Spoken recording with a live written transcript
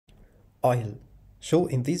I'll show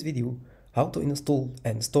in this video how to install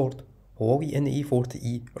and start Huawei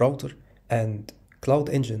NE40E router and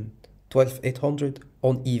CloudEngine 12800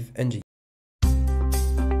 on eveng.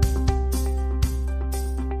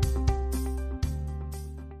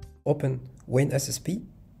 Open WinSSP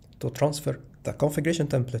to transfer the configuration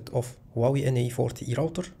template of Huawei NE40E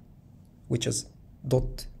router, which is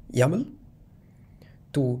 .yaml,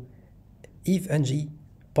 to eveng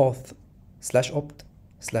path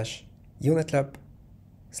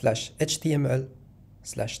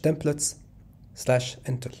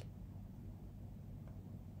 /opt/unitlab/html/templates/intel.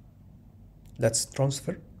 Let's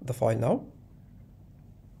transfer the file now.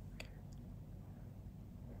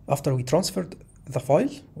 After we transferred the file,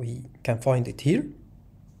 we can find it here.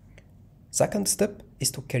 Second step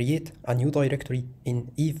is to create a new directory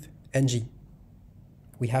in eveng.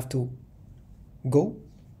 We have to go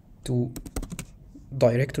to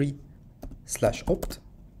directory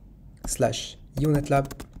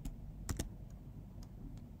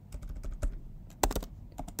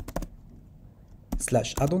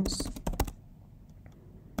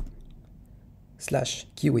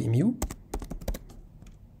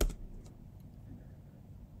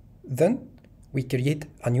Then we create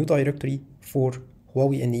a new directory for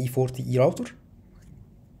Huawei NE40E router.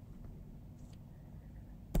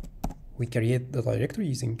 We create the directory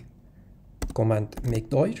using command make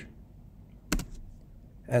dir,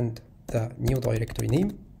 and the new directory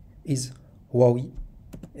name is Huawei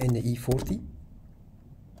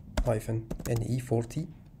NE40-NE40.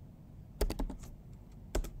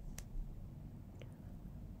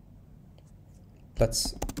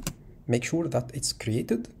 Let's make sure that it's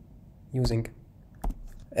created using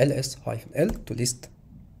ls-l to list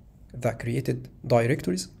the created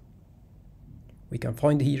directories. We can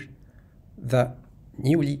find here the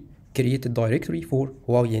newly created directory for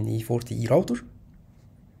Huawei NE40E router.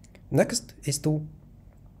 Next is to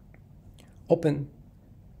open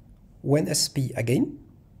WinSSP again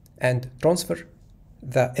and transfer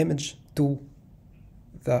the image to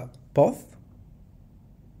the path.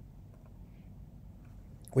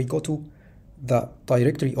 We go to the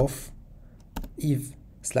directory of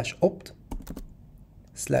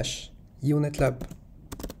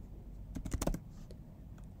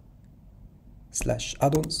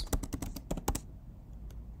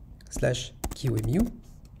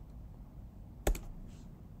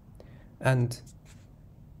and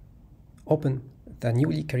open the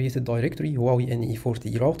newly created directory Huawei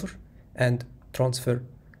NE40E router and transfer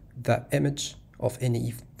the image of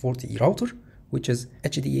NE40E router, which is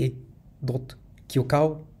hda.qcow2.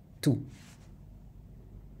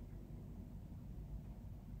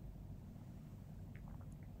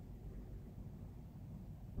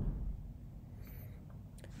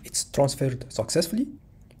 It's transferred successfully.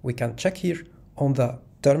 We can check here on the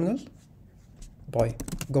terminal by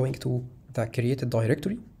going to the created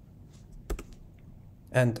directory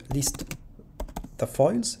and list the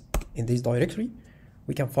files in this directory.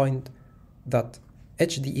 We can find that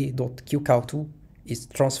hda.qcow2 is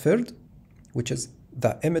transferred, which is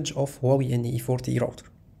the image of Huawei NE40E router.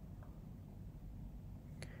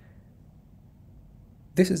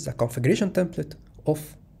 This is the configuration template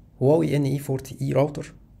of Huawei NE40E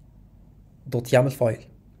router .yaml file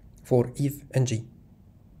for eveng.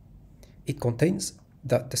 It contains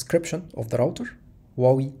the description of the router,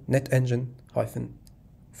 Huawei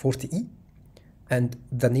NetEngine-40E, and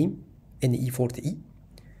the name NE40E,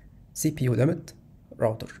 CPU limit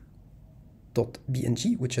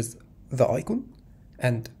router.bng, which is the icon,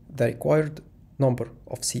 and the required number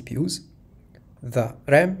of CPUs, the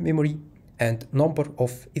RAM memory, and number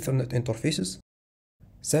of Ethernet interfaces.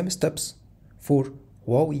 Same steps for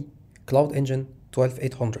Huawei CloudEngine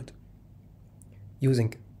 12800.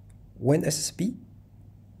 Using WinSSP,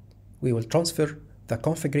 we will transfer the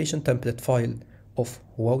configuration template file of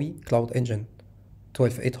Huawei CloudEngine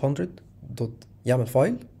 12800.yaml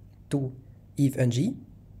file to eveng.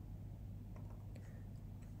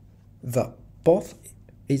 The path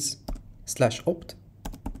is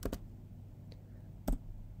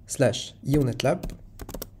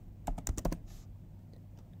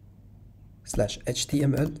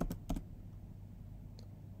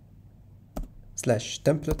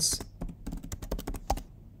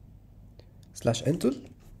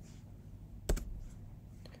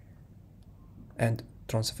and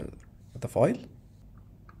transfer the file.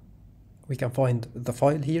 We can find the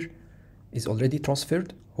file here is already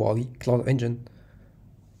transferred, Huawei CloudEngine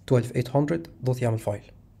 12800.yaml file.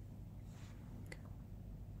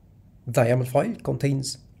 The YAML file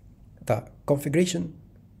contains the configuration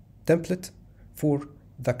template for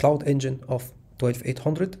the CloudEngine of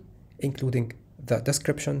 12800, including the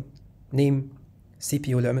description, name,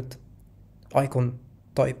 CPU limit, icon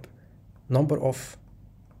type, number of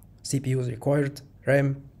CPUs required,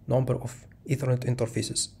 RAM, number of Ethernet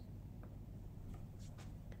interfaces.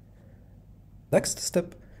 Next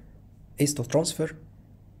step is to transfer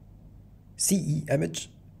CE image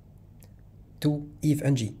to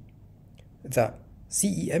eveng. The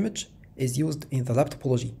CE image is used in the lab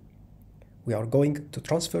topology. We are going to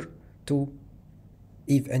transfer to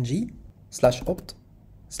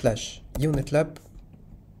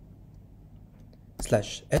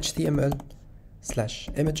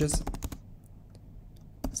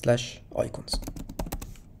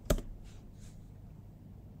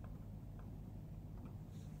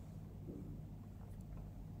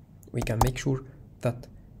We can make sure that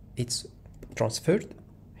it's transferred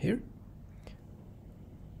here.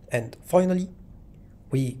 And finally,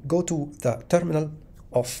 we go to the terminal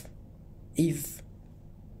of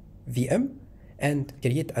evem and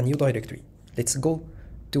create a new directory. Let's go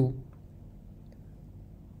to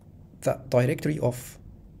the directory of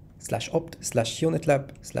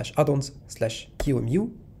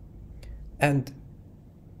 /opt/unitlab/addons/qmu and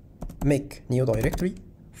make new directory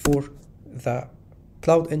for the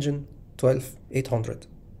CloudEngine 12800.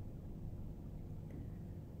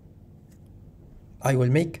 I will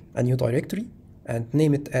make a new directory and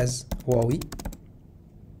name it as Huawei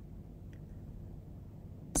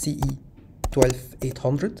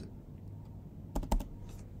CE12800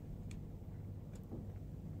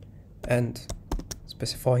 and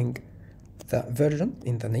specifying the version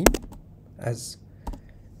in the name as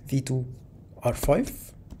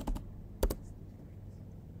V2R5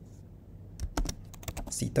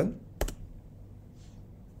 C10,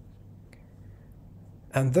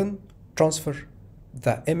 and then transfer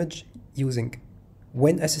the image using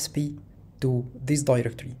WinSSP to this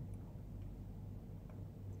directory.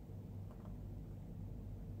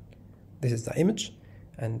 This is the image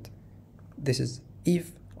and this is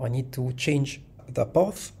if I need to change the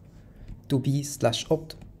path to be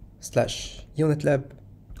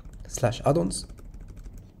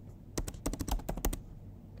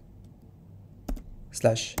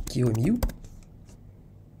 /opt/unitlab/addons/qmu,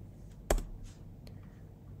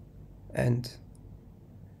 and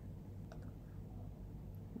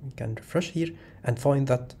we can refresh here and find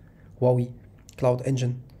that Huawei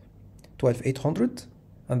CloudEngine 12800,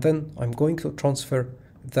 and then I'm going to transfer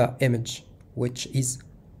the image, which is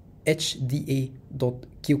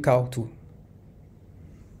hda.qcow2.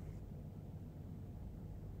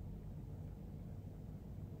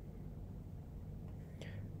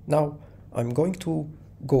 Now I'm going to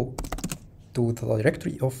go to the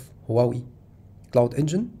directory of Huawei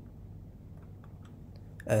CloudEngine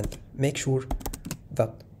and make sure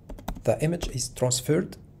that the image is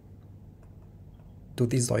transferred to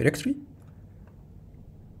this directory.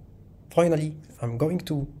 Finally, I'm going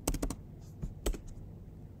to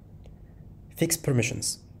fix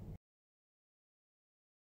permissions.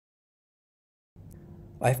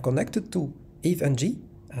 I've connected to eveng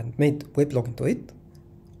and made web login to it,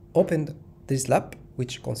 opened this lab,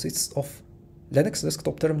 which consists of Linux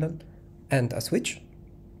desktop terminal and a switch,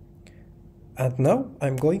 and now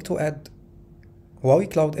I'm going to add Huawei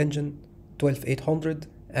CloudEngine 12800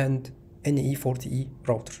 and NE40E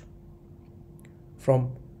router.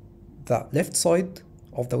 From the left side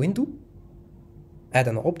of the window, add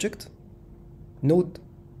an object, node,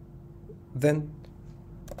 then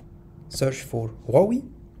search for Huawei.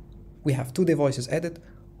 We have two devices added,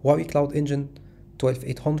 Huawei CloudEngine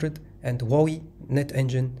 12800 and Huawei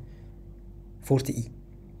NetEngine 40E.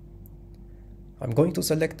 I'm going to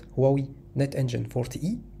select Huawei NetEngine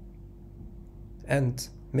 40E and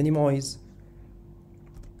minimize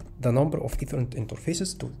the number of Ethernet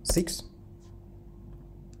interfaces to 6.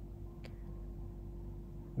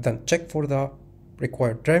 Then check for the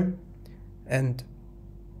required RAM and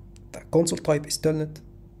the console type is telnet,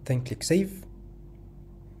 then click save.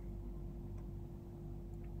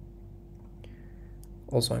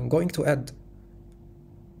 Also, I'm going to add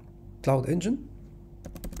CloudEngine.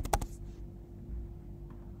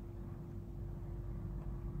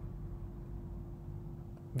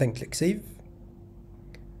 Then click save.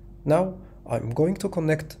 Now I'm going to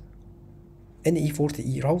connect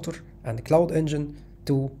NE40E router and CloudEngine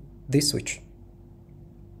to this switch.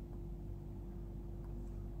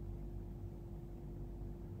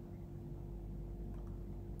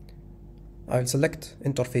 I'll select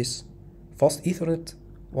interface fast Ethernet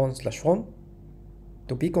 1/1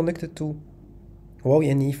 to be connected to Huawei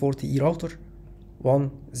NE40E router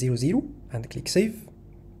 100 and click save.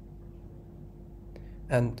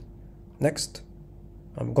 And next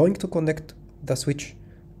I'm going to connect the switch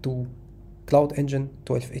to CloudEngine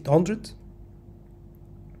 12800.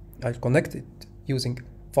 I'll connect it using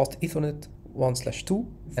Fast Ethernet 1/2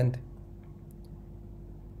 and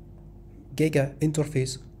Giga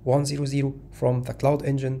Interface 100 from the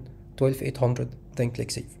CloudEngine 12800, then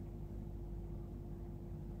click Save.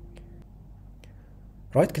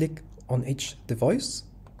 Right-click on each device,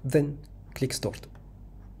 then click Start.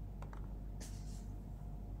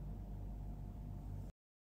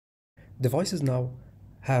 Devices now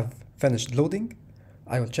have finished loading.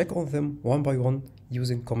 I will check on them one by one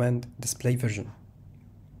using command display version.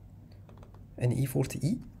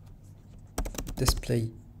 NE40E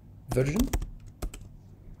display version.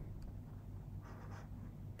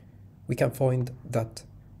 We can find that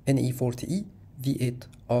NE40E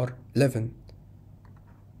V8R11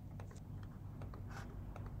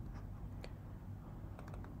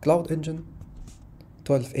 CloudEngine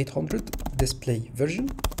 12800 display version.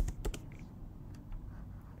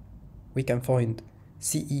 We can find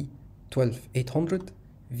CE12800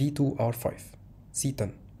 V2R5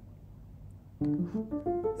 C10.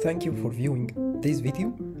 Thank you for viewing this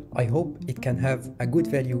video. I hope it can have a good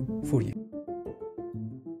value for you.